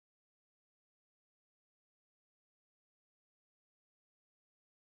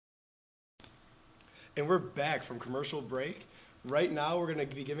And we're back from commercial break. Right now, we're going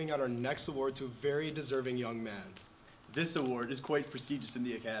to be giving out our next award to a very deserving young man. This award is quite prestigious in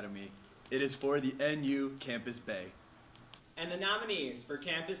the Academy. It is for the NU Campus Bay. And the nominees for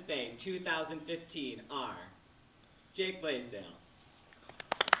Campus Bay 2015 are Jake Blaisdell,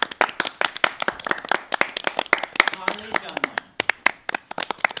 Harley Dunlap,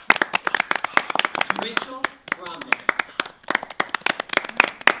 Rachel Bromley,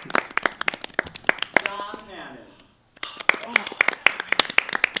 John Hannon.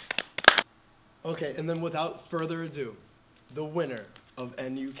 Okay, and then without further ado, the winner of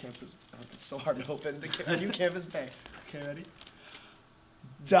NU Campus, it's so hard to open, the NU Campus Bay. Okay, ready?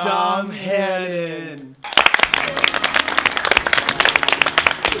 Dom Hannon.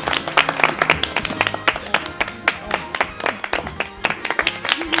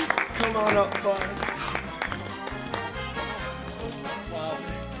 Come on up, bud. Wow,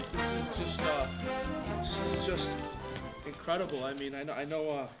 this is just incredible. I mean, I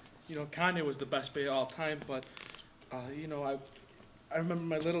know, you know, Kanye was the best Bay of all time, but you know, I remember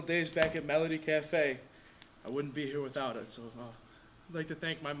my little days back at Melody Cafe. I wouldn't be here without it. So I'd like to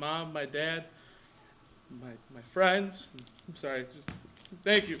thank my mom, my dad, my friends. I'm sorry.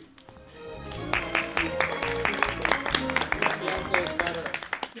 Thank you.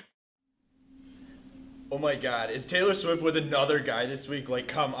 Oh my God, is Taylor Swift with another guy this week? Like,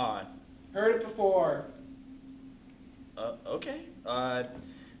 come on. Heard it before. Okay. How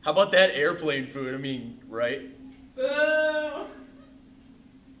about that airplane food? I mean, right? Boo!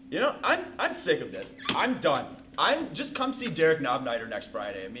 You know, I'm sick of this. I'm done. Just come see Derek Knobnider next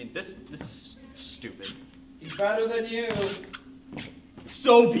Friday. I mean, this is stupid. He's better than you.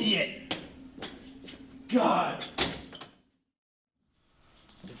 So be it. God.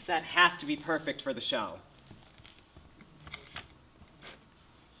 The set has to be perfect for the show.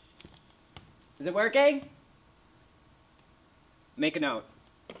 Is it working? Make a note.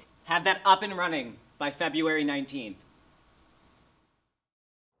 Have that up and running by February 19th.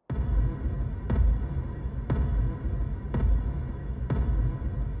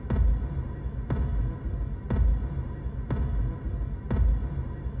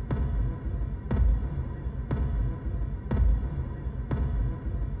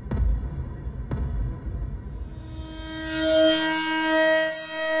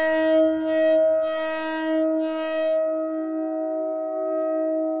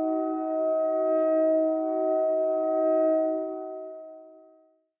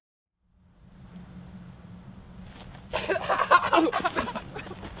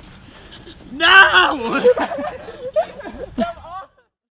 No!